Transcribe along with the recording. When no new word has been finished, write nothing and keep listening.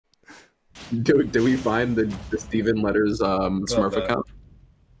Did we find the Steven Letters Smurf account?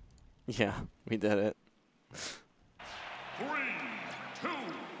 Yeah, we did it. 3, 2,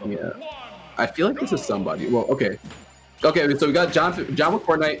 Yeah. I feel like this is somebody. Well, okay. Okay, so we got John with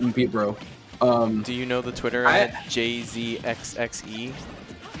Fortnite and petebr0. Do you know the Twitter at JZXXE?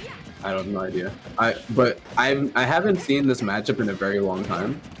 I have no idea. I haven't seen this matchup in a very long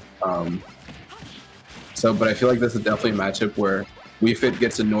time. But I feel like this is definitely a matchup where WeFit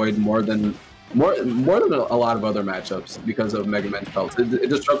gets annoyed more than a lot of other matchups because of Megaman's belts. It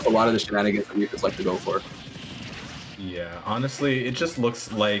disrupts a lot of the shenanigans that WeFits like to go for. Yeah, honestly, it just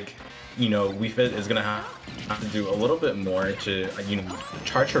looks like, you know, WeFit is gonna have to do a little bit more to, you know,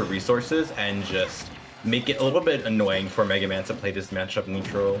 charge her resources and just make it a little bit annoying for Megaman to play this matchup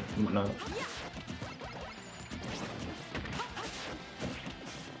neutral and whatnot.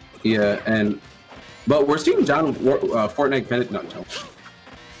 Yeah, but we're seeing Fortnite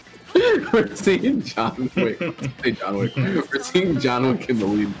we're seeing John Wick. Say John Wick. We're seeing John Wick in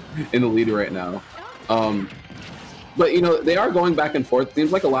the lead right now. But you know, they are going back and forth.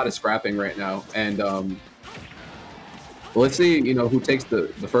 Seems like a lot of scrapping right now. And let's see, you know, who takes the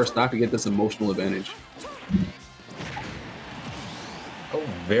first stock to get this emotional advantage. Oh,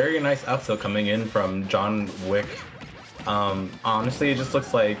 very nice upsell coming in from John Wick. Honestly, it just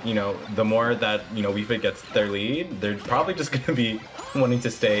looks like, you know, the more that, you know, WeFit gets their lead, they're probably just going to be wanting to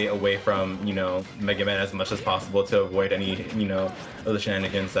stay away from, you know, Megaman as much as possible to avoid any, you know, of the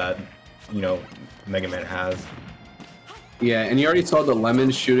shenanigans that, you know, Megaman has. Yeah, and you already saw the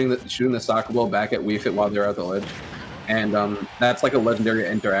Lemons shooting the soccer ball back at WeFit while they're at the ledge. And that's like a legendary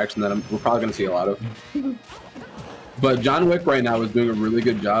interaction that we're probably going to see a lot of. But John Wick right now is doing a really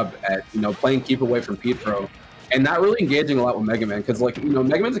good job at, you know, playing keep away from petebr0 and not really engaging a lot with Megaman, because, like, you know,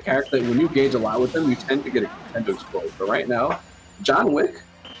 Megaman's a character that when you engage a lot with him, you tend to explode. But right now, John Wick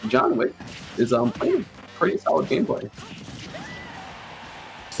is playing pretty solid gameplay.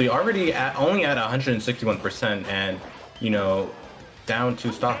 So you're already only at 161% and, you know, down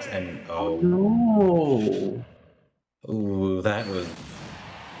 2 stocks and oh no. Ooh, that was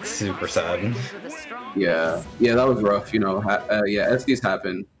super sad. Yeah, that was rough. You know, yeah, SDs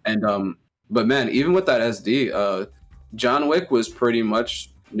happen, and but man, even with that SD, John Wick was pretty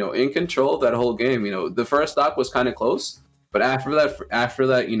much, you know, in control of that whole game. You know, the first stock was kind of close, but after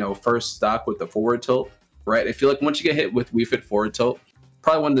that, you know, first stock with the forward tilt, right? I feel like once you get hit with WeFit forward tilt,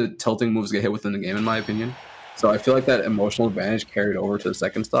 probably one of the tilting moves get hit within the game, in my opinion. So I feel like that emotional advantage carried over to the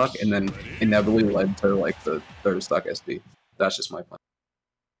second stock, and then inevitably led to like the third stock SD. That's just my plan.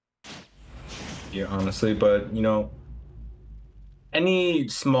 Yeah, honestly, but you know, any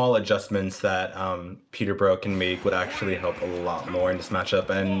small adjustments that petebr0 can make would actually help a lot more in this matchup,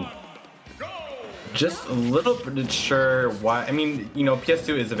 and just a little bit sure why. I mean, you know,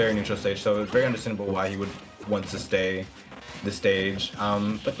 PS2 is a very neutral stage, so it's very understandable why he would want to stay the stage.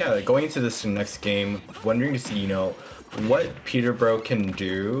 But yeah, going into this next game, wondering to see, you know, what petebr0 can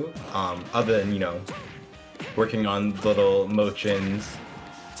do other than, you know, working on little motions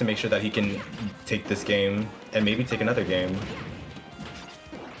to make sure that he can take this game and maybe take another game.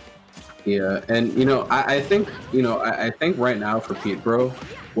 Yeah, and you know, I think right now for petebr0,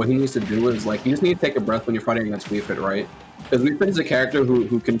 what he needs to do is, like, you just need to take a breath when you're fighting against WeFit, right? Because WeFit is a character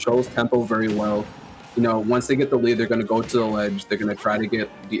who controls tempo very well. You know, once they get the lead, they're going to go to the ledge. They're going to try to get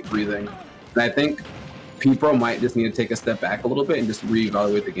deep breathing. And I think petebr0 might just need to take a step back a little bit and just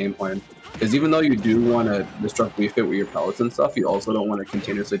reevaluate the game plan. Because even though you do want to disrupt WeFit with your pellets and stuff, you also don't want to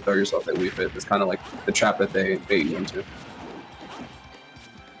continuously throw yourself at WeFit. It's kind of like the trap that they bait you into.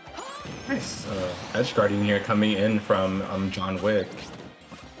 Nice. Edge guarding here coming in from John Wick.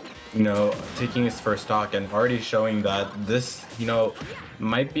 You know, taking his first stock and already showing that this, you know,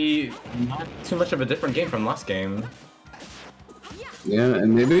 might be not too much of a different game from last game. Yeah,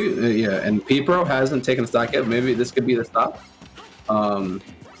 and maybe, yeah, and petebr0 hasn't taken stock yet. Maybe this could be the stop.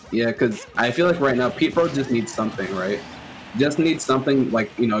 Yeah, because I feel like right now petebr0 just needs something, right? Just needs something, like,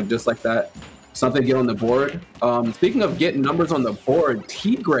 you know, just like that. Something to get on the board. Speaking of getting numbers on the board,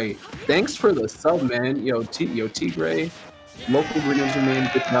 T-Gray, thanks for the sub, man. Yo, T-Gray. Local greetings,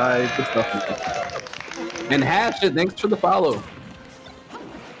 man. Good guy. Good stuff, man. And Hatchet, thanks for the follow.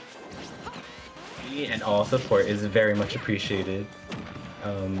 And all support is very much appreciated.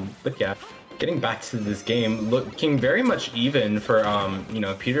 But yeah, getting back to this game, looking very much even for you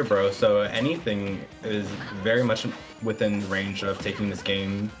know, petebr0. So anything is very much within range of taking this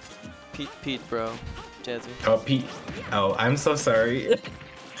game. petebr0, Jazzy. Oh, Pete. Oh, I'm so sorry.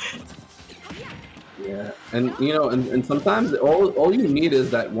 Yeah, and you know, and sometimes all you need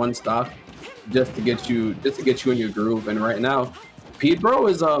is that one stock just to get you in your groove. And right now, petebr0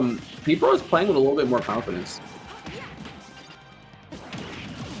 is People is playing with a little bit more confidence.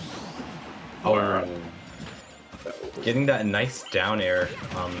 Oh, getting that nice down air,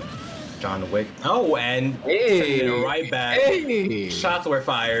 John Wick. Oh, and hey, right back. Hey. Shots were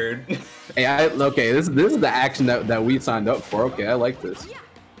fired. Hey, okay, this is the action that we signed up for. Okay, I like this.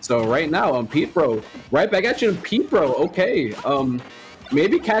 So right now, petebr0, right back at you, petebr0. Okay,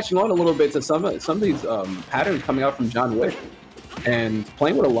 maybe catching on a little bit to some of these patterns coming out from John Wick, and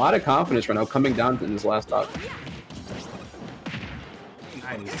playing with a lot of confidence right now, coming down in this last stock.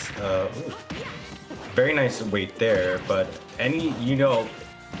 Nice. Very nice weight there, but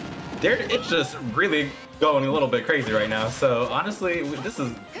it's just really going a little bit crazy right now. So honestly,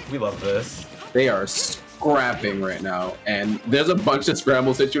 we love this. They are scrapping right now, and there's a bunch of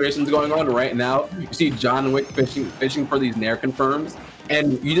scramble situations going on right now. You see John Wick fishing for these nair confirms,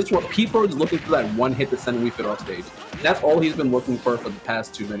 and you just want petebr0 is looking for that one hit to send WeFit off stage. That's all he's been looking for the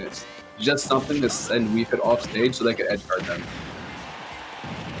past 2 minutes. Just something to send WeFit off stage so they can edge guard them.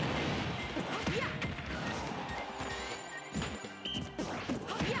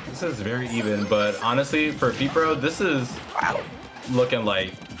 This is very even, but honestly, for petebr0, this is looking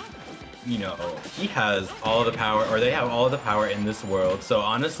like, he has all the power, or they have all the power in this world. So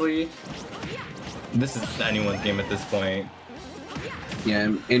honestly, this is anyone's game at this point. Yeah,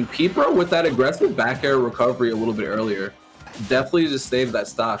 and petebr0 with that aggressive back air recovery a little bit earlier, definitely just saved that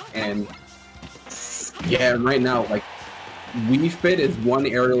stock. And yeah, right now, like, WeFit is one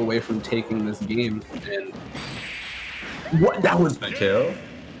aerial away from taking this game. And what that was a kill.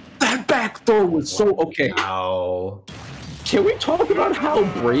 That back throw was so okay. Wow. Can we talk about how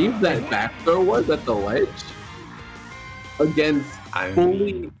brave that back throw was at the ledge against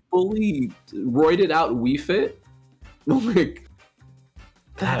fully roided out WeFit? Like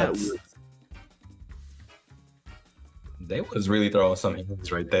they was really throwing some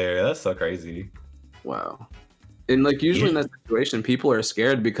hands right there. That's so crazy. Wow. And like usually in that situation, people are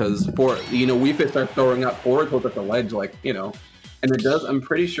scared because WeFit starts throwing out forward tilts at the ledge, like, and it does. I'm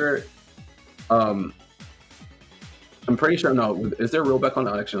pretty sure. No. Is there rollback on?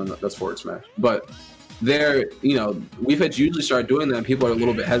 Actually, that's forward smash. But there, WeFit usually start doing that, and people are a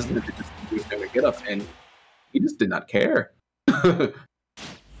little bit hesitant to just do their get up, and he just did not care.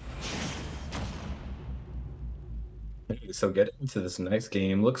 So getting into this next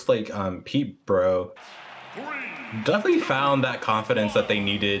game, looks like petebr0 definitely found that confidence that they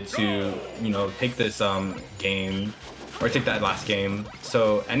needed to, take this game. Or take that last game.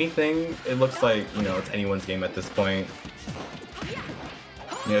 So anything, it looks like, it's anyone's game at this point.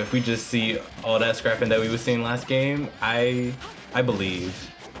 If we just see all that scrapping that we were seeing last game, I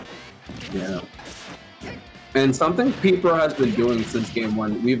believe. Yeah. And something petebr0 has been doing since game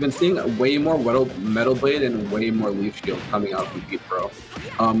 1, we've been seeing way more Metal Blade and way more Leaf Shield coming out from petebr0.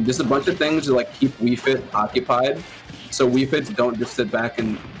 Just a bunch of things to like keep WeFit occupied, so WeFits don't just sit back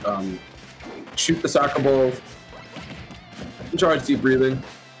and shoot the soccer balls. Charge deep breathing.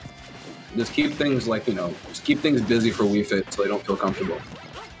 Just keep things like, just keep things busy for WeFit so they don't feel comfortable.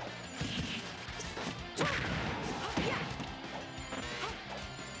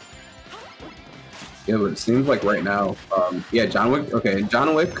 Yeah, but it seems like right now, John Wick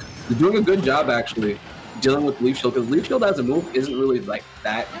is doing a good job actually dealing with Leaf Shield, because Leaf Shield as a move isn't really like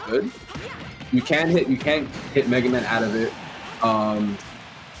that good. You can't hit Megaman out of it.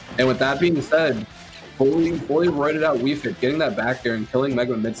 And with that being said, fully roided out WeFit, getting that back air and killing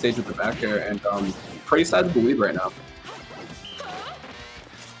Megaman mid stage with the back air, and pretty sizable lead right now.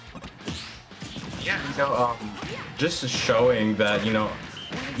 Yeah, just showing that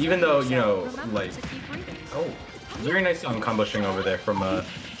even though very nice combo string over there from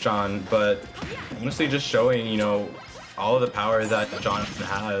John, but honestly just showing all of the power that John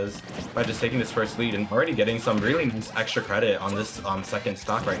has by just taking this first lead and already getting some really nice extra credit on this second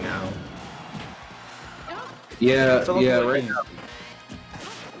stock right now. Yeah, right now.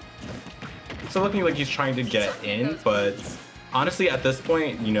 It's looking like he's trying to get in, but honestly, at this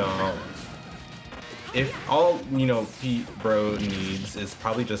point, if all petebr0 needs is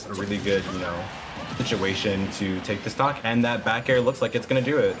probably just a really good, situation to take the stock, and that back air looks like it's gonna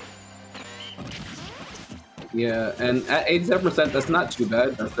do it. Yeah, and at 87%, that's not too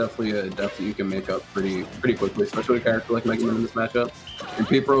bad. That's definitely a depth that you can make up pretty quickly, especially with a character like Megaman in this matchup. And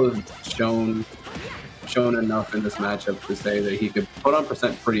petebr0 has shown enough in this matchup to say that he could put on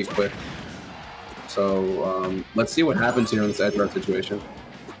percent pretty quick. So let's see what happens here in this edge guard situation.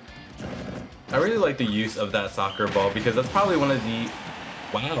 I really like the use of that soccer ball because that's probably one of the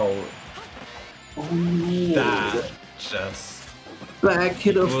that just back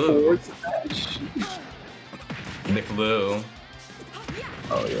hit a forward smash. They flew.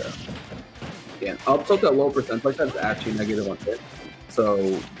 Oh yeah. Yeah, up tilt at low percent like that's actually negative on hit.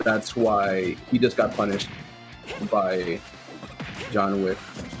 So that's why he just got punished by John Wick.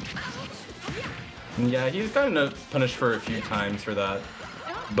 Yeah, he's gotten punished for a few times for that.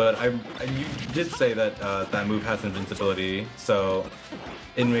 But you did say that that move has invincibility, so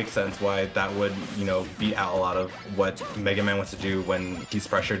it makes sense why that would, you know, beat out a lot of what Mega Man wants to do when he's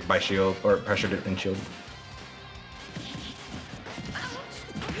pressured by shield or pressured in shield.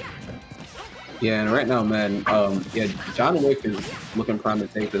 Yeah, and right now, man, yeah, John Wick is looking prime to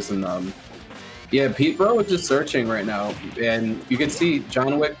take this, and yeah, petebr0 is just searching right now, and you can see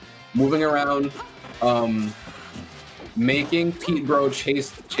John Wick moving around, making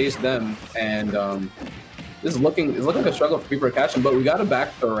petebr0 chase them, and this is looking like a struggle for petebr0 to catch him, but we got a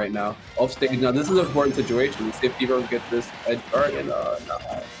back throw right now off stage. Now this is an important situation. Let's see if petebr0 gets this edge guard, and got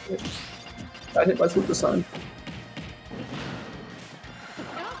hit by Swoop the Sun.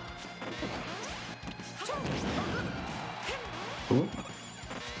 Ooh.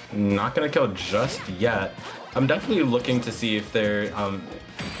 Not gonna kill just yet. I'm definitely looking to see if there's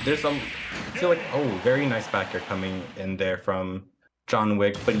some. I feel like, oh, very nice back air coming in there from John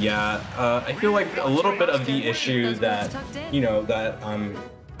Wick. But yeah, I feel like a little bit of the issue that that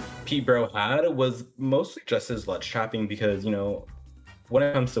petebr0 had was mostly just his ledge trapping, because when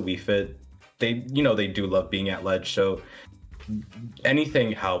it comes to Wii Fit, they do love being at ledge, so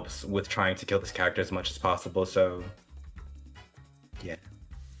anything helps with trying to kill this character as much as possible. So yeah.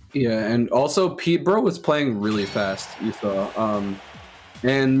 Yeah, and also petebr0 was playing really fast, you saw.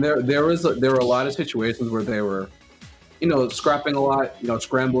 And there were a lot of situations where they were, scrapping a lot,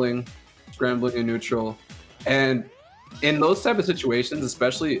 scrambling in neutral. And in those type of situations,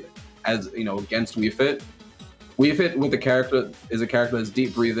 especially as, against Wii Fit with a character that's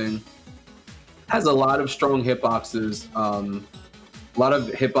deep breathing, has a lot of strong hitboxes, a lot of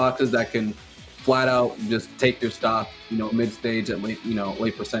hitboxes that can flat out just take your stock, mid stage at late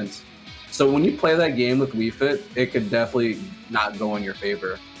percents. So when you play that game with Wii Fit, it could definitely not go in your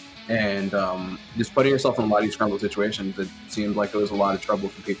favor. And just putting yourself in a lot of these scramble situations, it seemed like it was a lot of trouble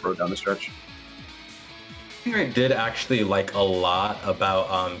for petebr0 down the stretch. I think I did actually like a lot about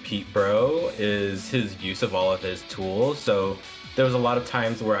petebr0 is his use of all of his tools. So there was a lot of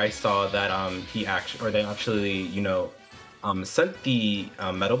times where I saw that they actually sent the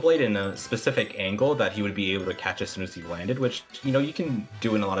Metal Blade in a specific angle that he would be able to catch as soon as he landed, which, you can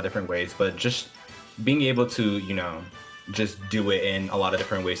do in a lot of different ways, but just being able to, just do it in a lot of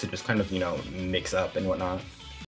different ways to just kind of, mix up and whatnot.